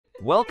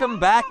Welcome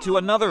back to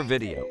another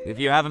video. If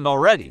you haven't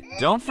already,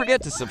 don't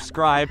forget to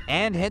subscribe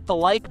and hit the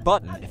like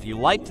button if you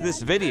liked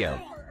this video.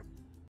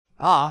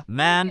 Ah,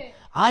 man,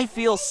 I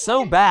feel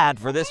so bad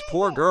for this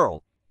poor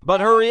girl,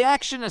 but her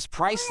reaction is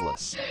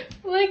priceless.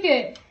 Look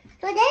it.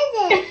 What is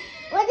it?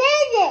 What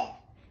is it?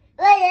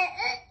 What is it?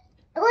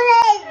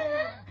 What is it?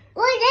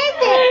 What is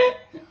it?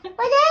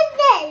 What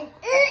is it?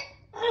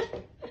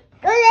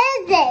 What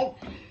is it?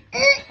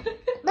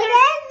 What is it?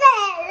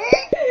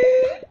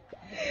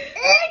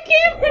 I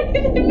can't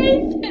believe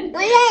it,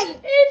 Mason.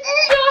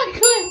 It's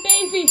chocolate,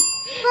 baby.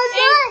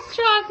 It's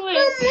chocolate.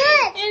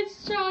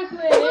 It's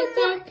chocolate. It's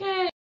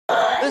okay.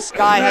 This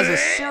guy has a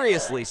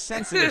seriously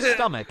sensitive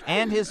stomach,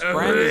 and his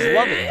friend is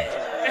loving it.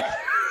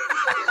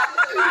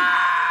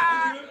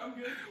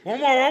 One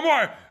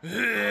more.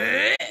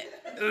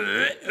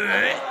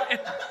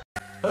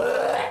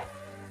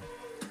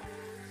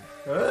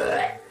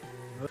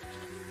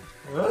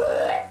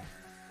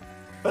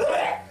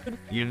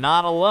 You're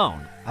not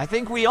alone. I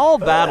think we all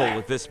battle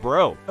with this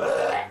bro.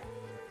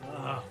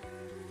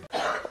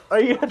 Are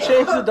you gonna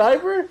change the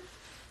diaper?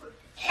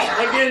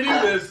 I can't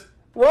do this.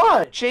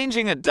 Why?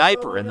 Changing a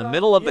diaper in the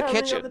middle of the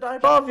kitchen. The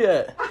diaper off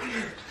yet?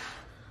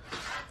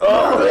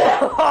 Oh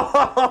no!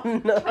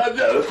 I'm not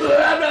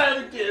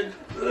a kid.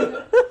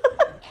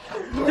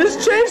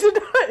 Just change the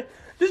diaper.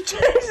 Just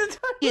change the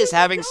diaper. He is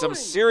having some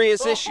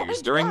serious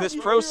issues during this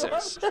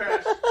process.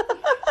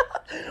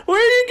 Where are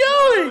you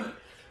going?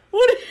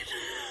 What are you doing?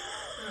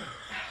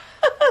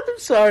 I'm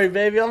sorry,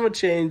 baby. I'm gonna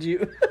change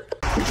you.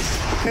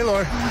 Hey,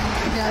 Laura.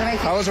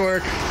 How was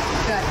work? Good.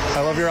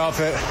 I love your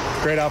outfit.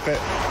 Great outfit.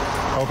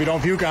 Hope you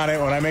don't puke on it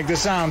when I make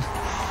this sound.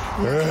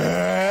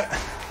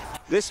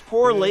 This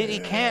poor lady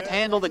can't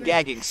handle the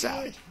gagging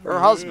sound. Her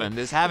husband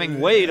is having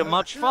way too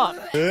much fun.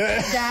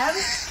 Dad,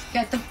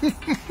 get the...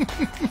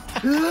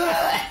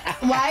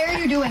 Why are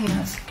you doing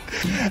this?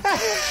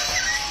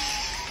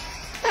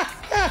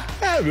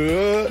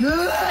 Alright,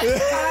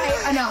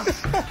 enough.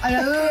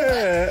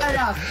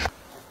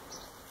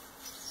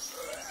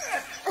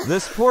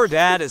 This poor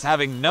dad is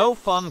having no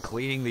fun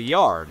cleaning the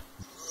yard.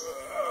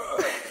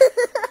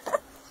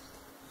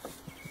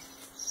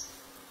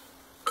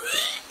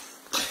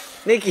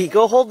 Nikki,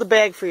 go hold the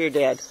bag for your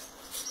dad.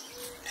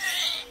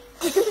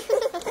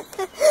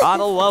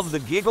 Gotta love the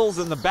giggles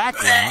in the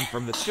background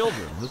from the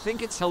children who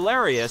think it's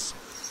hilarious.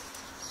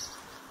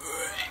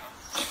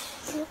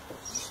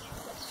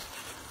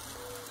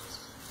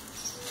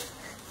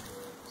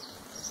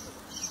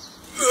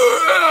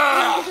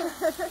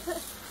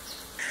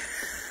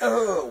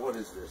 Oh, what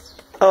is this?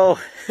 Oh.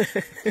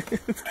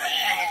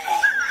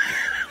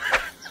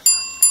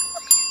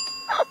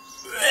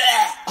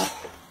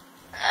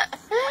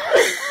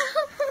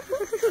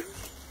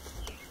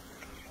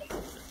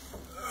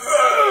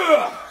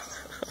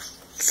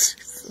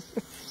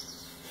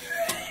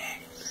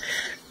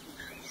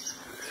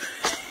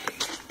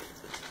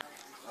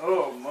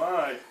 Oh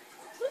my.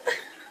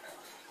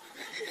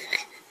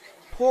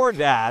 Poor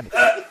dad.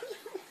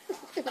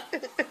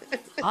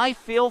 I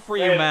feel for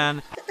you,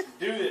 man.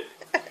 Do it.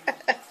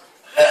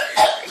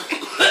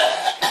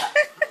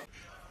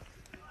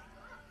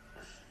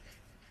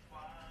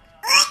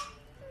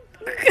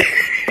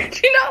 Do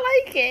you not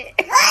like it?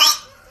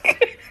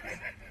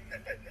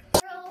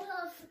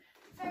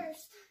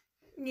 First,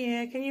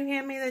 Yeah, can you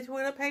hand me the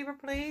toilet paper,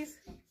 please?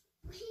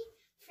 we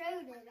threw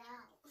it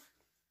out.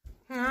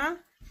 Huh?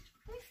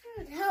 We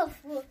threw it out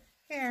for...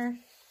 Here.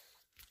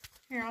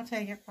 Here, I'll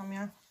take it from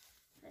you.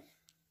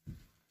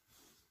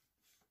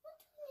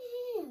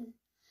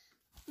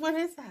 What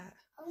is that?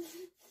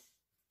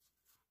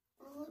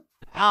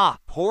 Ah,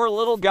 poor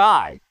little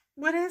guy.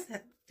 What is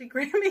it? Did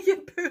Grandma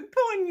get poop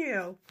on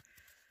you?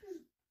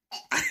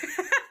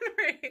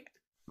 Henry,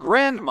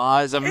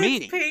 Grandma is a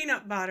meanie. it's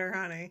peanut butter,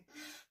 honey.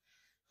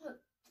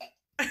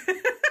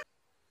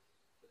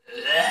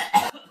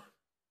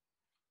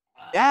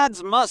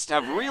 Dads must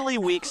have really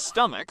weak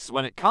stomachs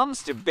when it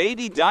comes to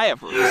baby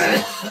diapers.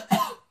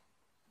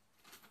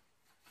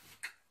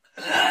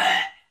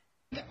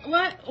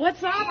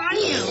 What's up on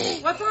you?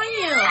 What's on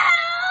you?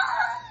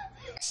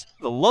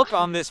 The look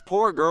on this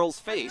poor girl's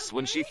face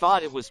when she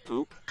thought it was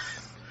poop.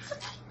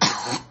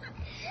 It's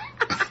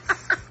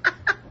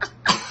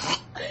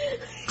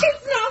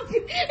not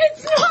poop!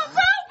 It's not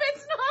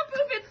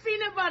poop! It's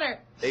peanut butter!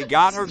 They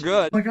got her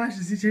good. Oh my gosh,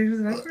 does he change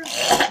the diaper?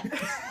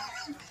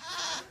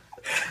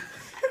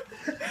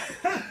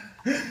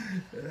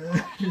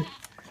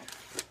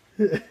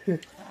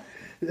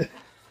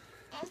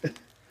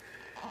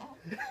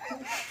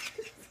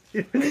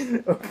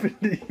 Open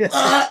the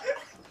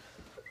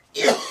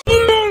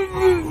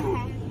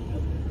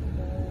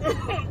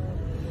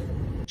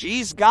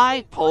Jeez,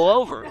 guy, pull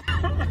over.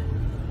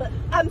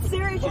 I'm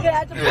serious, you're gonna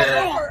have to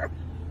pull over.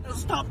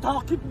 Stop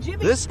talking,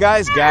 Jimmy. This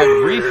guy's gag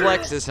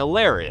reflex is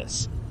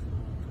hilarious.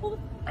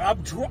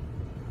 I'm trying.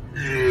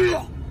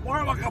 Why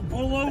am I gonna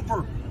pull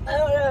over? I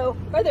don't know.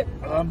 Right there.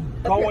 I'm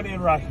going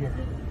in right here.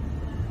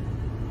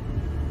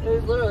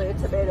 There's literally a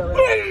tomato.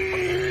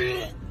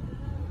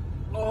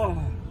 Oh.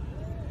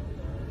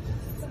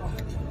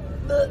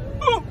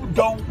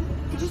 Don't.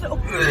 Just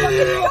fucking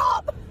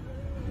stop.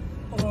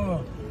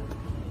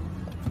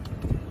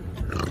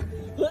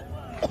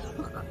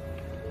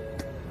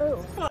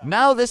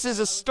 Now this is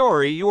a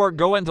story you are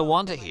going to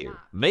want to hear.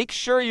 Make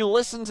sure you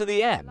listen to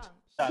the end.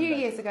 A few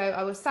years ago,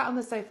 I was sat on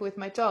the sofa with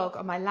my dog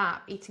on my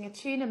lap eating a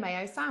tuna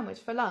mayo sandwich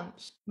for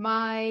lunch.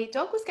 My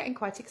dog was getting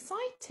quite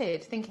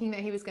excited, thinking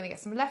that he was going to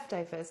get some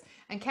leftovers,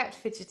 and kept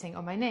fidgeting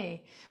on my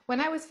knee. When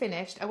I was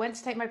finished, I went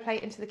to take my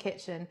plate into the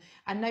kitchen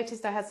and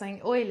noticed I had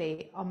something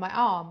oily on my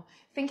arm.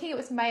 Thinking it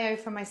was mayo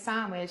from my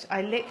sandwich,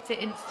 I licked it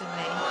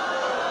instantly.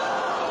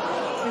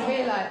 To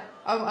realise,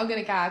 I'm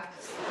going to gag. To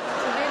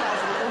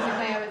realise it wasn't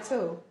mayo at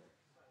all.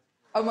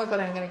 Oh my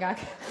god, I'm going to gag.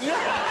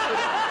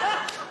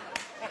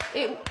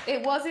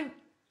 It was in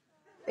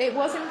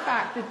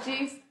fact the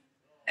juice.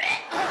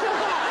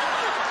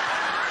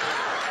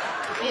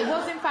 It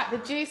was in fact the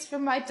juice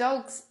from my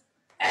dog's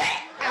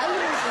animal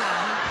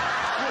gland,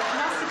 which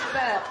must have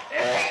burped.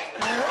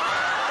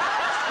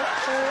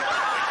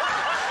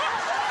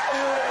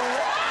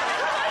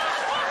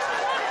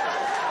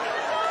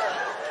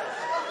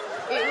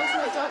 It was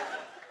my dog.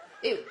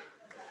 It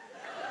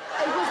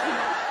was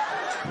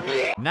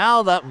the.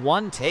 Now that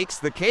one takes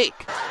the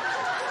cake.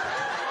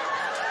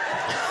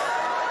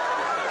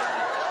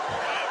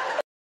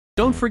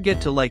 Don't forget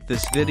to like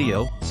this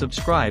video,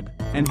 subscribe,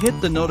 and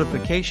hit the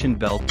notification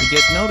bell to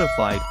get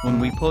notified when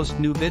we post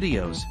new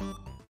videos.